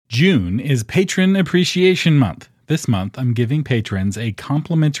June is Patron Appreciation Month. This month, I'm giving patrons a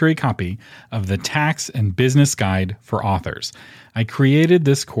complimentary copy of the Tax and Business Guide for Authors. I created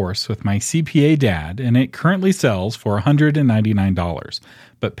this course with my CPA dad, and it currently sells for $199.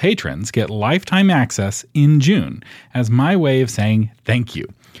 But patrons get lifetime access in June as my way of saying thank you.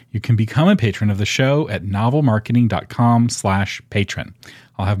 You can become a patron of the show at novelmarketing.com/patron.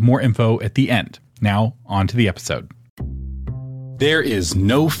 I'll have more info at the end. Now, on to the episode. There is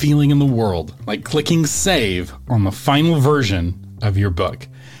no feeling in the world like clicking save on the final version of your book.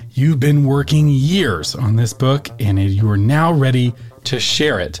 You've been working years on this book and you are now ready to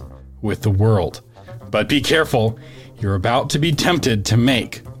share it with the world. But be careful, you're about to be tempted to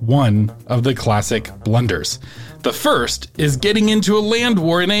make one of the classic blunders. The first is getting into a land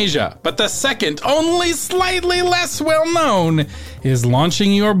war in Asia, but the second, only slightly less well known, is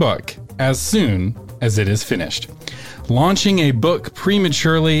launching your book as soon as it is finished. Launching a book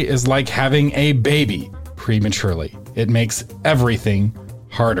prematurely is like having a baby prematurely. It makes everything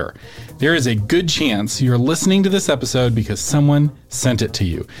harder. There is a good chance you're listening to this episode because someone sent it to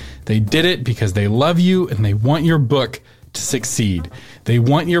you. They did it because they love you and they want your book to succeed. They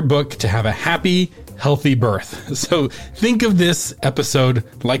want your book to have a happy, healthy birth. So think of this episode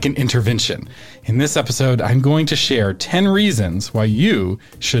like an intervention. In this episode, I'm going to share 10 reasons why you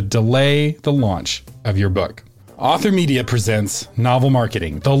should delay the launch of your book. Author Media presents Novel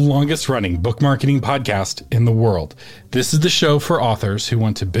Marketing, the longest-running book marketing podcast in the world. This is the show for authors who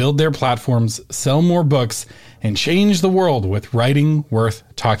want to build their platforms, sell more books, and change the world with writing worth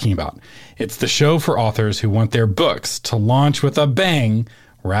talking about. It's the show for authors who want their books to launch with a bang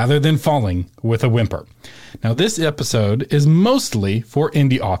rather than falling with a whimper. Now, this episode is mostly for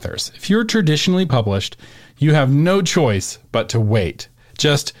indie authors. If you're traditionally published, you have no choice but to wait.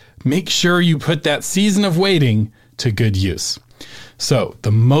 Just make sure you put that season of waiting to good use. So,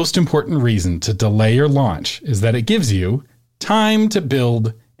 the most important reason to delay your launch is that it gives you time to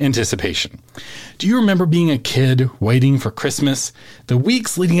build anticipation. Do you remember being a kid waiting for Christmas? The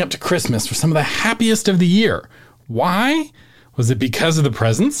weeks leading up to Christmas were some of the happiest of the year. Why? Was it because of the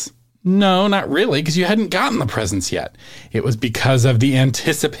presents? No, not really, because you hadn't gotten the presents yet. It was because of the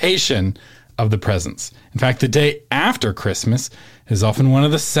anticipation of the presents. In fact, the day after Christmas is often one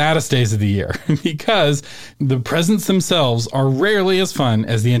of the saddest days of the year because the presents themselves are rarely as fun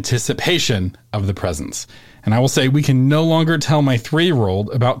as the anticipation of the presents. And I will say we can no longer tell my 3-year-old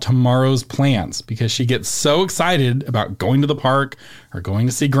about tomorrow's plans because she gets so excited about going to the park or going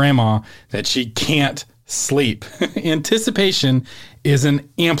to see grandma that she can't sleep. Anticipation is an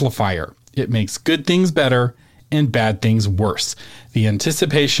amplifier. It makes good things better and bad things worse. The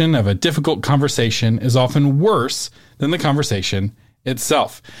anticipation of a difficult conversation is often worse than the conversation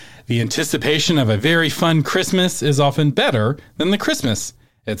itself. The anticipation of a very fun Christmas is often better than the Christmas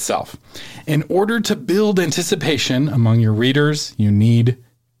itself. In order to build anticipation among your readers, you need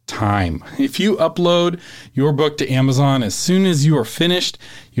time. If you upload your book to Amazon as soon as you are finished,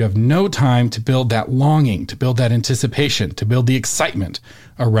 you have no time to build that longing, to build that anticipation, to build the excitement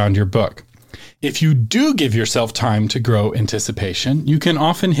around your book. If you do give yourself time to grow anticipation, you can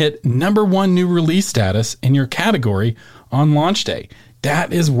often hit #1 new release status in your category on launch day.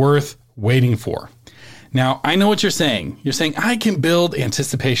 That is worth waiting for. Now, I know what you're saying. You're saying, I can build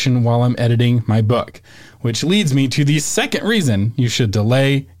anticipation while I'm editing my book, which leads me to the second reason you should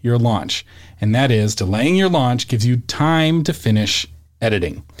delay your launch. And that is delaying your launch gives you time to finish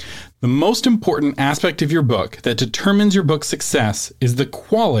editing. The most important aspect of your book that determines your book's success is the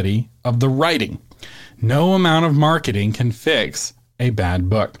quality of the writing. No amount of marketing can fix a bad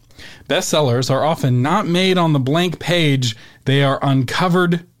book. Bestsellers are often not made on the blank page. They are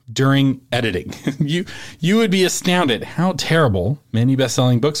uncovered during editing. You would be astounded how terrible many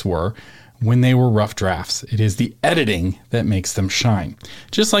best-selling books were when they were rough drafts. It is the editing that makes them shine.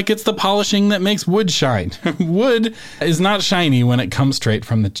 Just like it's the polishing that makes wood shine. Wood is not shiny when it comes straight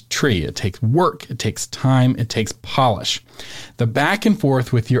from the tree. It takes work, it takes time, it takes polish. The back and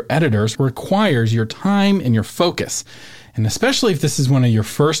forth with your editors requires your time and your focus. And especially if this is one of your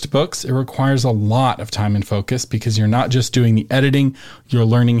first books, it requires a lot of time and focus because you're not just doing the editing, you're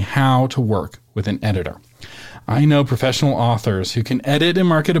learning how to work with an editor. I know professional authors who can edit and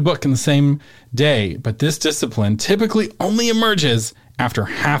market a book in the same day, but this discipline typically only emerges after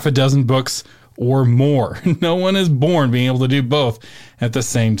half a dozen books or more. No one is born being able to do both at the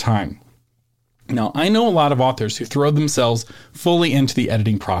same time. Now, I know a lot of authors who throw themselves fully into the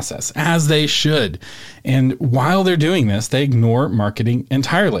editing process, as they should. And while they're doing this, they ignore marketing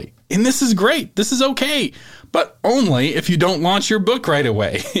entirely. And this is great. This is okay. But only if you don't launch your book right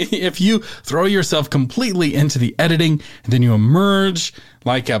away. If you throw yourself completely into the editing, and then you emerge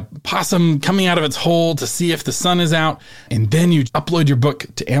like a possum coming out of its hole to see if the sun is out, and then you upload your book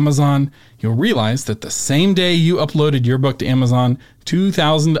to Amazon, you'll realize that the same day you uploaded your book to Amazon,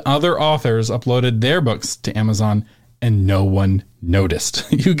 2,000 other authors uploaded their books to Amazon, and no one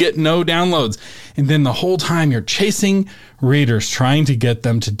noticed. You get no downloads. And then the whole time you're chasing readers, trying to get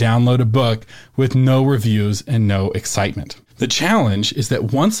them to download a book with no reviews and no excitement. The challenge is that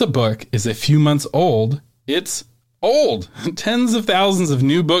once a book is a few months old, it's old. Tens of thousands of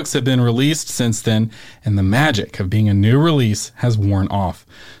new books have been released since then, and the magic of being a new release has worn off.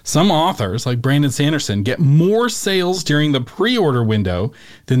 Some authors, like Brandon Sanderson, get more sales during the pre-order window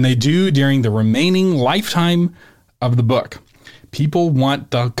than they do during the remaining lifetime of the book. People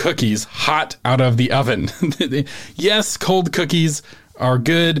want the cookies hot out of the oven. Yes, cold cookies are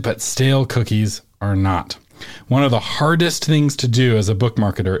good, but stale cookies are not. One of the hardest things to do as a book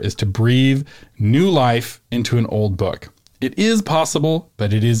marketer is to breathe new life into an old book. It is possible,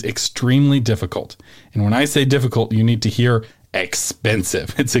 but it is extremely difficult. And when I say difficult, you need to hear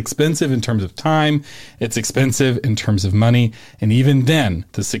expensive. It's expensive in terms of time, it's expensive in terms of money, and even then,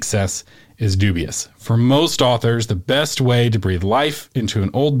 the success is dubious. For most authors, the best way to breathe life into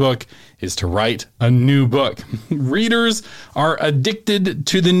an old book is to write a new book. Readers are addicted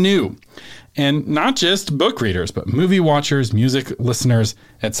to the new. And not just book readers, but movie watchers, music listeners,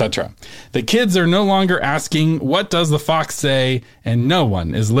 etc. The kids are no longer asking, what does the fox say? And no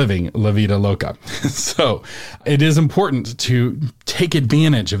one is living La Vida Loca. So it is important to take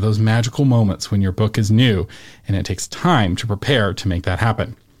advantage of those magical moments when your book is new, and it takes time to prepare to make that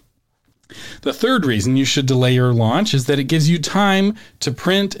happen. The third reason you should delay your launch is that it gives you time to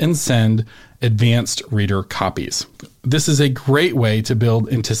print and send advanced reader copies. This is a great way to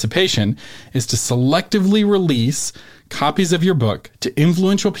build anticipation, is to selectively release copies of your book to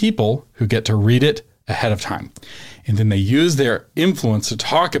influential people who get to read it ahead of time. And then they use their influence to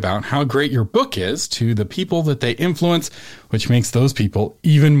talk about how great your book is to the people that they influence, which makes those people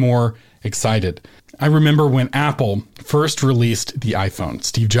even more excited. I remember when Apple first released the iPhone.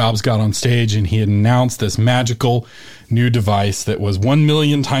 Steve Jobs got on stage and he announced this magical new device that was 1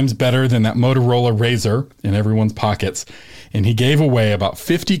 million times better than that Motorola Razr in everyone's pockets. And he gave away about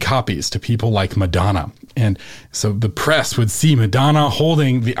 50 copies to people like Madonna. And so the press would see Madonna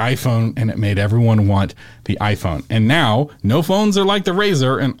holding the iPhone, and it made everyone want the iPhone. And now no phones are like the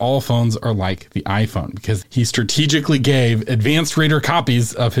Razr, and all phones are like the iPhone, because he strategically gave advanced reader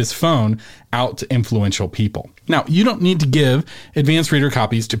copies of his phone out to influential people. Now, you don't need to give advanced reader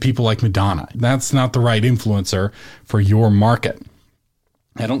copies to people like Madonna. That's not the right influencer for your market.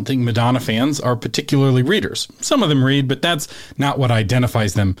 I don't think Madonna fans are particularly readers. Some of them read, but that's not what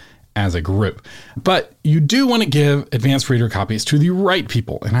identifies them as a group. But you do want to give advanced reader copies to the right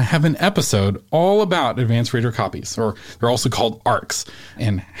people. And I have an episode all about advanced reader copies, or they're also called ARCs,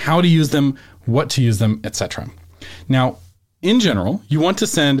 and how to use them, what to use them, etc. Now, in general, you want to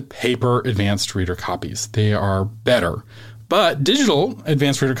send paper advanced reader copies. They are better. But digital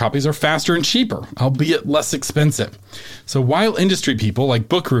advanced reader copies are faster and cheaper, albeit less expensive. So while industry people like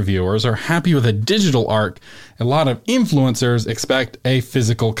book reviewers are happy with a digital ARC, a lot of influencers expect a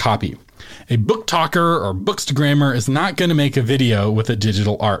physical copy. A book talker or bookstagrammer is not going to make a video with a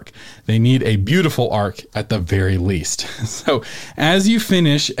digital ARC. They need a beautiful ARC at the very least. So as you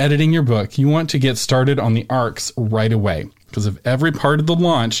finish editing your book, you want to get started on the ARCs right away. Because of every part of the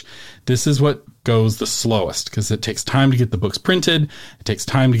launch, this is what goes the slowest, because it takes time to get the books printed, it takes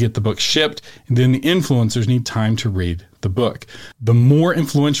time to get the book shipped, and then the influencers need time to read the book. The more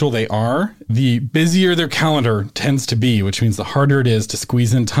influential they are, the busier their calendar tends to be, which means the harder it is to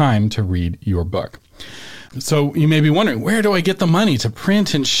squeeze in time to read your book. So you may be wondering, where do I get the money to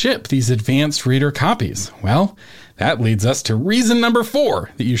print and ship these advanced reader copies? Well, that leads us to reason number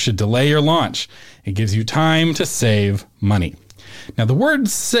 4, that you should delay your launch. It gives you time to save money. Now, the word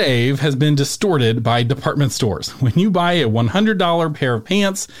save has been distorted by department stores. When you buy a $100 pair of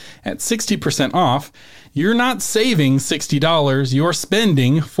pants at 60% off, you're not saving $60, you're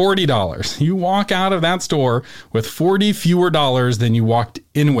spending $40. You walk out of that store with $40 fewer dollars than you walked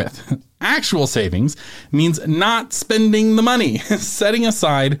in with. Actual savings means not spending the money, setting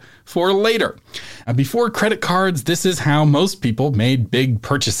aside for later. Before credit cards, this is how most people made big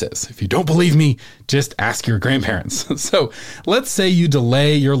purchases. If you don't believe me, just ask your grandparents. So let's say you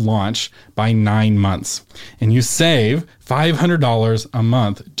delay your launch by 9 months and you save $500 a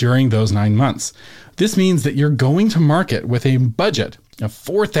month during those 9 months. This means that you're going to market with a budget of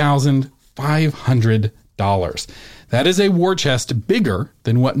 $4,500. That is a war chest bigger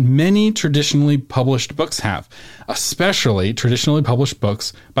than what many traditionally published books have, especially traditionally published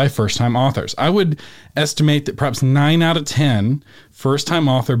books by first-time authors. I would estimate that perhaps 9 out of 10 first-time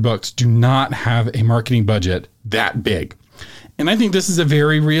author books do not have a marketing budget that big. And I think this is a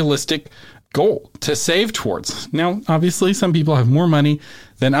very realistic goal to save towards. Now, obviously, some people have more money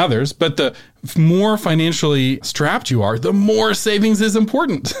than others, but the more financially strapped you are, the more savings is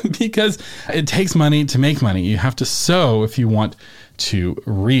important because it takes money to make money. You have to sow if you want to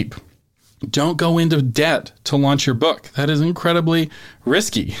reap. Don't go into debt to launch your book. That is incredibly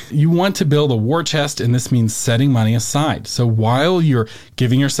risky. You want to build a war chest, and this means setting money aside. So while you're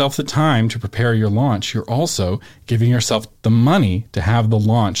giving yourself the time to prepare your launch, you're also giving yourself the money to have the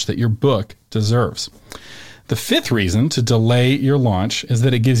launch that your book deserves. The fifth reason to delay your launch is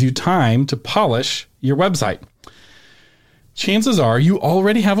that it gives you time to polish your website. Chances are you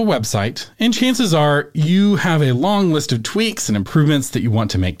already have a website, and chances are you have a long list of tweaks and improvements that you want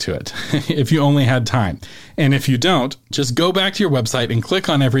to make to it if you only had time. And if you don't, just go back to your website and click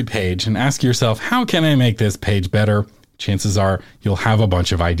on every page and ask yourself, how can I make this page better? Chances are you'll have a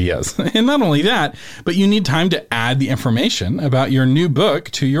bunch of ideas. And not only that, but you need time to add the information about your new book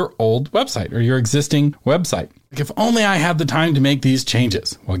to your old website or your existing website. If only I had the time to make these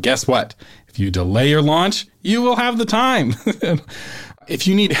changes. Well, guess what? If you delay your launch, you will have the time. If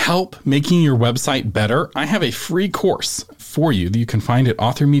you need help making your website better, I have a free course for you that you can find at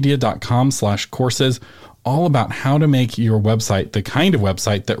authormedia.com/courses, all about how to make your website the kind of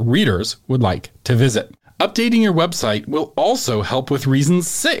website that readers would like to visit. Updating your website will also help with reason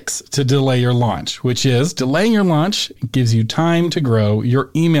 6 to delay your launch, which is delaying your launch gives you time to grow your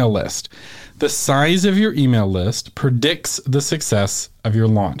email list. The size of your email list predicts the success of your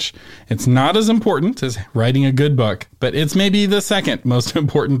launch. It's not as important as writing a good book, but it's maybe the second most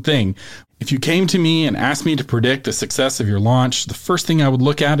important thing. If you came to me and asked me to predict the success of your launch, the first thing I would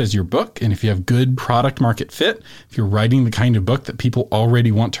look at is your book. And if you have good product market fit, if you're writing the kind of book that people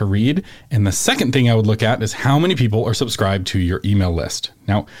already want to read. And the second thing I would look at is how many people are subscribed to your email list.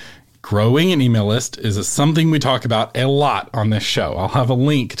 Now, growing an email list is something we talk about a lot on this show. I'll have a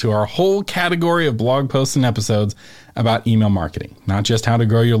link to our whole category of blog posts and episodes about email marketing, not just how to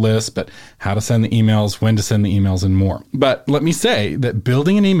grow your list, but how to send the emails, when to send the emails, and more. But let me say that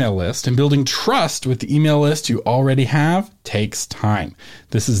building an email list and building trust with the email list you already have takes time.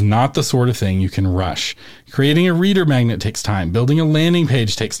 This is not the sort of thing you can rush. Creating a reader magnet takes time. Building a landing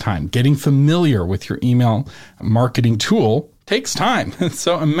page takes time. Getting familiar with your email marketing tool takes time.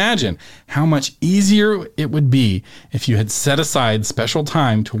 So imagine how much easier it would be if you had set aside special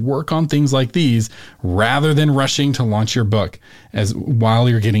time to work on things like these rather than rushing to launch your book while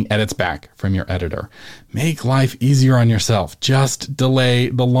you're getting edits back from your editor. Make life easier on yourself. Just delay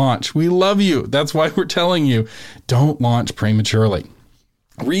the launch. We love you. That's why we're telling you, don't launch prematurely.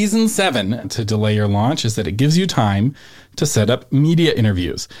 Reason 7 to delay your launch is that it gives you time to set up media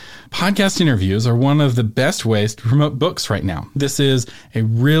interviews. Podcast interviews are one of the best ways to promote books right now. This is a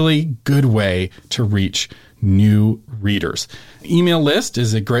really good way to reach new readers. Email list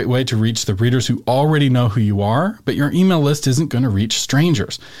is a great way to reach the readers who already know who you are, but your email list isn't going to reach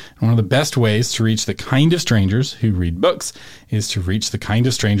strangers. And one of the best ways to reach the kind of strangers who read books is to reach the kind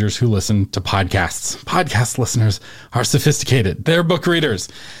of strangers who listen to podcasts. Podcast listeners are sophisticated. They're book readers.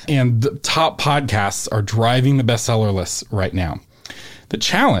 And the top podcasts are driving the bestseller lists right now. The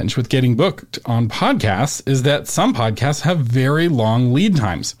challenge with getting booked on podcasts is that some podcasts have very long lead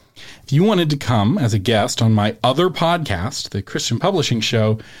times. If you wanted to come as a guest on my other podcast, the Christian Publishing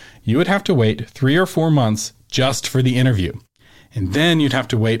Show, you would have to wait 3 or 4 months just for the interview. And then you'd have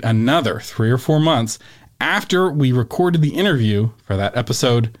to wait another 3 or 4 months after we recorded the interview for that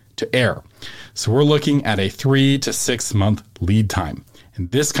episode to air. So we're looking at a 3 to 6 month lead time.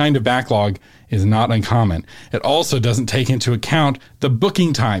 And this kind of backlog is not uncommon. It also doesn't take into account the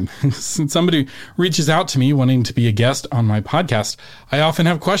booking time. Since somebody reaches out to me wanting to be a guest on my podcast, I often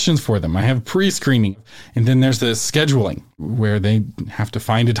have questions for them. I have pre-screening, and then there's the scheduling where they have to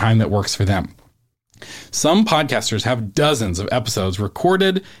find a time that works for them. Some podcasters have dozens of episodes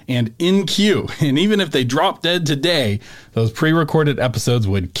recorded and in queue. And even if they drop dead today, those pre-recorded episodes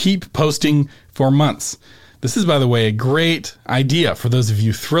would keep posting for months. This is, by the way, a great idea for those of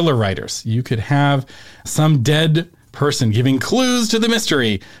you thriller writers. You could have some dead person giving clues to the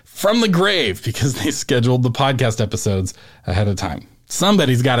mystery from the grave because they scheduled the podcast episodes ahead of time.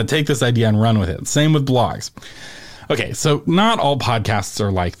 Somebody's got to take this idea and run with it. Same with blogs. Okay, so not all podcasts are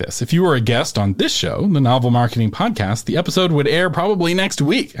like this. If you were a guest on this show, the Novel Marketing Podcast, the episode would air probably next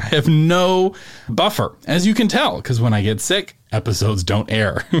week. I have no buffer, as you can tell, because when I get sick, episodes don't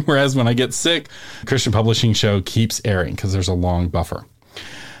air. Whereas when I get sick, Christian Publishing Show keeps airing because there's a long buffer.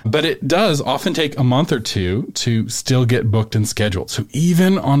 But it does often take a month or two to still get booked and scheduled. So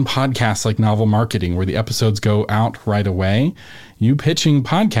even on podcasts like Novel Marketing, where the episodes go out right away, you pitching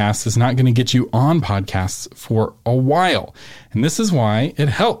podcasts is not going to get you on podcasts for a while. And this is why it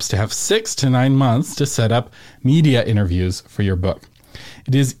helps to have 6 to 9 months to set up media interviews for your book.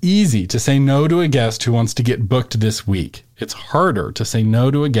 It is easy to say no to a guest who wants to get booked this week. It's harder to say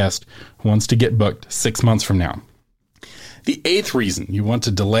no to a guest who wants to get booked 6 months from now. The 8th reason you want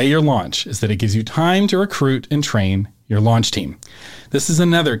to delay your launch is that it gives you time to recruit and train your launch team. This is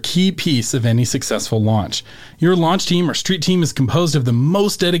another key piece of any successful launch. Your launch team or street team is composed of the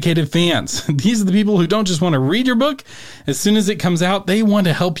most dedicated fans. These are the people who don't just want to read your book. As soon as it comes out, they want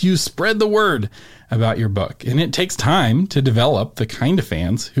to help you spread the word about your book. And it takes time to develop the kind of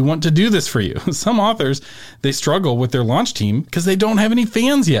fans who want to do this for you. Some authors, they struggle with their launch team because they don't have any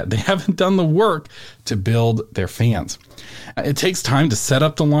fans yet. They haven't done the work to build their fans. It takes time to set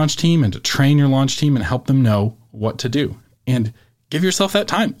up the launch team and to train your launch team and help them know what to do. And give yourself that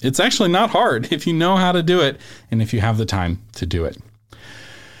time. It's actually not hard if you know how to do it and if you have the time to do it.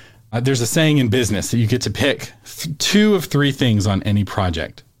 There's a saying in business that you get to pick 2 of 3 things on any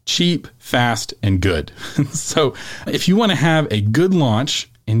project: cheap, fast, and good. So if you want to have a good launch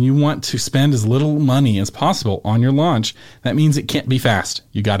and you want to spend as little money as possible on your launch, that means it can't be fast.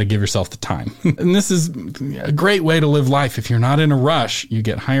 You got to give yourself the time. And this is a great way to live life. If you're not in a rush, you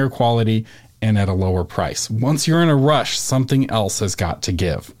get higher quality and at a lower price. Once you're in a rush, something else has got to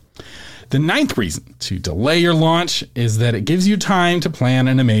give. The 9th reason to delay your launch is that it gives you time to plan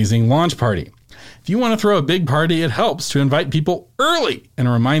an amazing launch party. If you want to throw a big party, it helps to invite people early and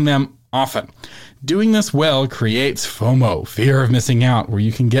remind them often. Doing this well creates FOMO, fear of missing out, where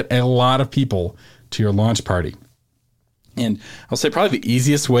you can get a lot of people to your launch party. And I'll say probably the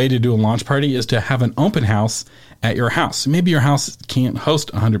easiest way to do a launch party is to have an open house at your house. Maybe your house can't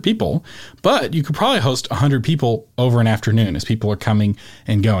host 100 people, but you could probably host 100 people over an afternoon as people are coming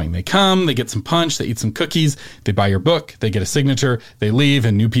and going. They come, they get some punch, they eat some cookies, they buy your book, they get a signature, they leave,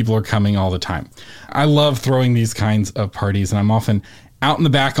 and new people are coming all the time. I love throwing these kinds of parties, and I'm often out in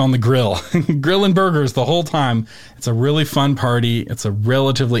the back on the grill, grilling burgers the whole time. It's a really fun party. It's a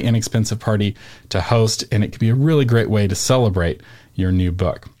relatively inexpensive party to host, and it can be a really great way to celebrate your new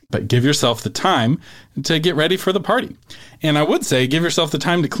book. But give yourself the time to get ready for the party. And I would say give yourself the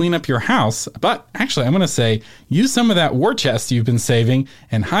time to clean up your house. But actually, I'm going to say use some of that war chest you've been saving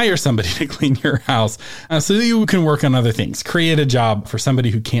and hire somebody to clean your house so that you can work on other things. Create a job for somebody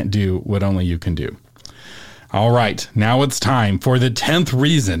who can't do what only you can do. All right, now it's time for the 10th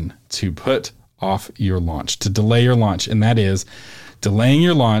reason to put off your launch, to delay your launch, and that is delaying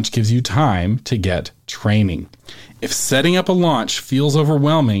your launch gives you time to get training. If setting up a launch feels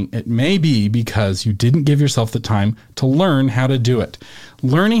overwhelming, it may be because you didn't give yourself the time to learn how to do it.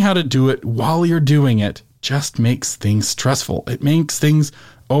 Learning how to do it while you're doing it just makes things stressful. It makes things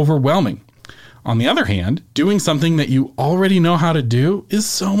overwhelming. On the other hand, doing something that you already know how to do is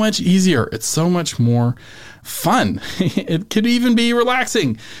so much easier. It's so much more fun. It could even be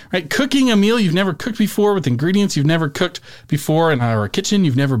relaxing, right? Cooking a meal you've never cooked before with ingredients you've never cooked before in a kitchen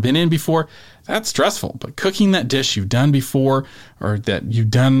you've never been in before, that's stressful. But cooking that dish you've done before or that you've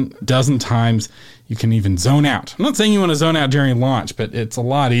done a dozen times, you can even zone out. I'm not saying you want to zone out during launch, but it's a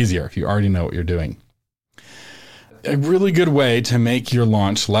lot easier if you already know what you're doing. A really good way to make your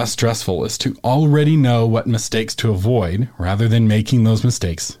launch less stressful is to already know what mistakes to avoid rather than making those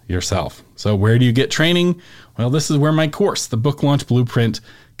mistakes yourself. So where do you get training? Well, this is where my course, the Book Launch Blueprint,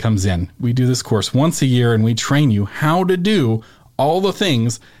 comes in. We do this course once a year and we train you how to do all the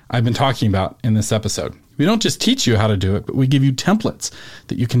things I've been talking about in this episode. We don't just teach you how to do it, but we give you templates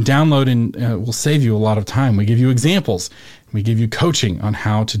that you can download and will save you a lot of time. We give you examples. We give you coaching on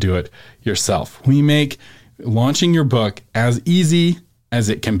how to do it yourself. We make launching your book as easy as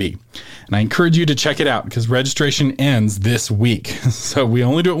it can be. And I encourage you to check it out because registration ends this week. So we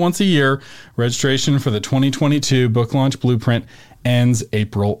only do it once a year. Registration for the 2022 Book Launch Blueprint ends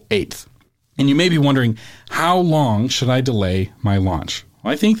April 8th. And you may be wondering, how long should I delay my launch?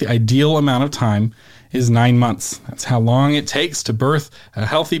 Well, I think the ideal amount of time is 9 months. That's how long it takes to birth a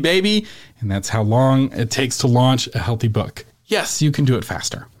healthy baby, and that's how long it takes to launch a healthy book. Yes, you can do it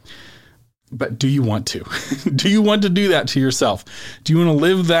faster. But do you want to? Do you want to do that to yourself? Do you want to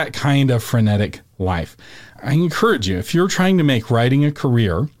live that kind of frenetic life? I encourage you, if you're trying to make writing a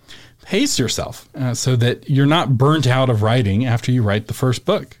career, Pace yourself so that you're not burnt out of writing after you write the first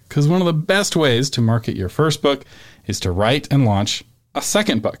book. Because one of the best ways to market your first book is to write and launch a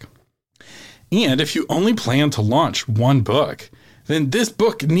second book. And if you only plan to launch one book, then this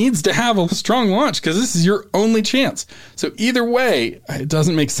book needs to have a strong launch because this is your only chance. So either way, it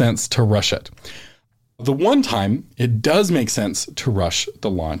doesn't make sense to rush it. The one time it does make sense to rush the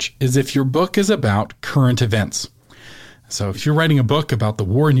launch is if your book is about current events. So if you're writing a book about the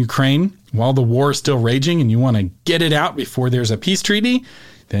war in Ukraine while the war is still raging and you want to get it out before there's a peace treaty,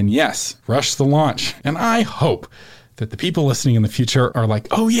 then yes, rush the launch. And I hope that the people listening in the future are like,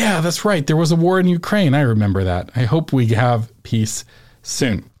 oh yeah, that's right. There was a war in Ukraine. I remember that. I hope we have peace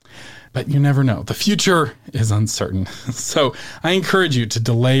soon. But you never know. The future is uncertain. So I encourage you to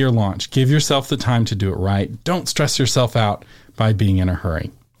delay your launch. Give yourself the time to do it right. Don't stress yourself out by being in a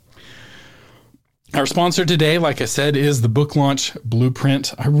hurry. Our sponsor today, like I said, is the Book Launch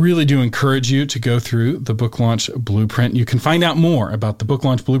Blueprint. I really do encourage you to go through the Book Launch Blueprint. You can find out more about the Book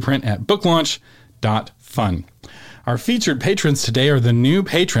Launch Blueprint at booklaunch.fun. Our featured patrons today are the new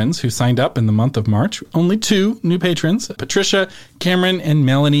patrons who signed up in the month of March. Only 2 new patrons, Patricia, Cameron, and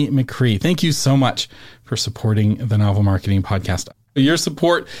Melanie McCree. Thank you so much for supporting the Novel Marketing Podcast. Your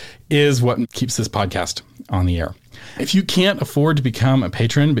support is what keeps this podcast on the air. If you can't afford to become a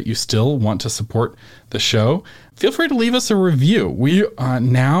patron, but you still want to support the show, feel free to leave us a review. We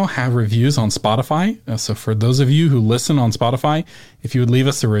now have reviews on Spotify. So for those of you who listen on Spotify, if you would leave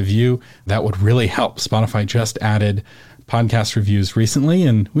us a review, that would really help. Spotify just added podcast reviews recently,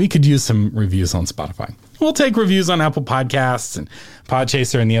 and we could use some reviews on Spotify. We'll take reviews on Apple Podcasts and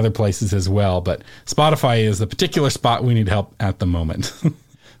Podchaser and the other places as well, but Spotify is the particular spot we need help at the moment.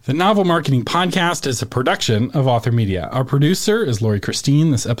 The Novel Marketing Podcast is a production of Author Media. Our producer is Lori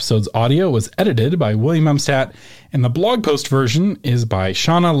Christine. This episode's audio was edited by William Umstadt, and the blog post version is by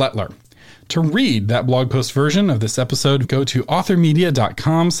Shauna Lettler. To read that blog post version of this episode, go to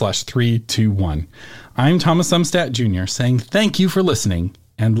authormedia.com/321. I'm Thomas Umstadt Jr. saying thank you for listening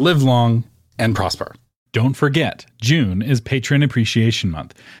and live long and prosper. Don't forget, June is Patron Appreciation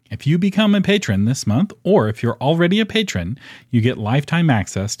Month. If you become a patron this month, or if you're already a patron, you get lifetime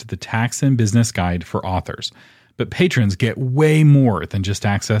access to the Tax and Business Guide for Authors. But patrons get way more than just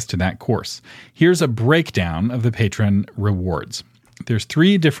access to that course. Here's a breakdown of the patron rewards. There's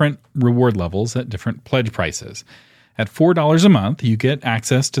 3 different reward levels at different pledge prices. At $4 a month, you get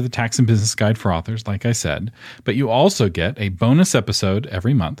access to the Tax and Business Guide for Authors, like I said, but you also get a bonus episode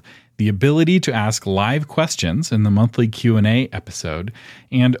every month, the ability to ask live questions in the monthly Q&A episode,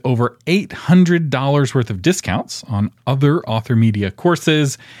 and over $800 worth of discounts on other Author Media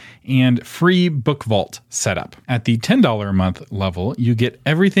courses, and free Book Vault setup. At the $10 a month level, you get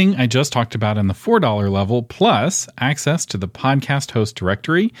everything I just talked about in the $4 level, plus access to the podcast host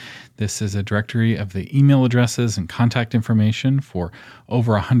directory. This is a directory of the email addresses and contact information for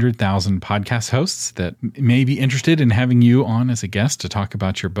over 100,000 podcast hosts that may be interested in having you on as a guest to talk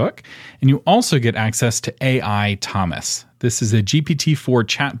about your book. And you also get access to AI Thomas. This is a GPT-4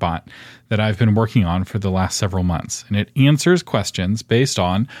 chatbot that I've been working on for the last several months, and it answers questions based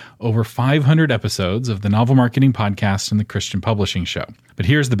on over 500 episodes of the Novel Marketing Podcast and the Christian Publishing Show. But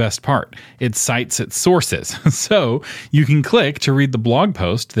here's the best part. It cites its sources, so you can click to read the blog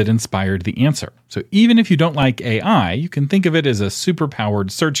post that inspired the answer. So even if you don't like AI, you can think of it as a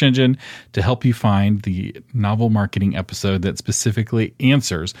super-powered search engine to help you find the novel marketing episode that specifically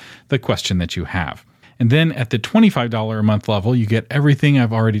answers the question that you have. And then at the $25 a month level, you get everything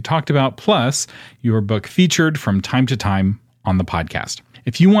I've already talked about, plus your book featured from time to time on the podcast.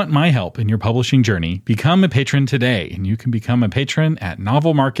 If you want my help in your publishing journey, become a patron today, and you can become a patron at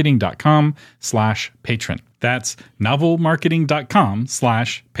novelmarketing.com/patron. That's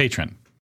novelmarketing.com/patron.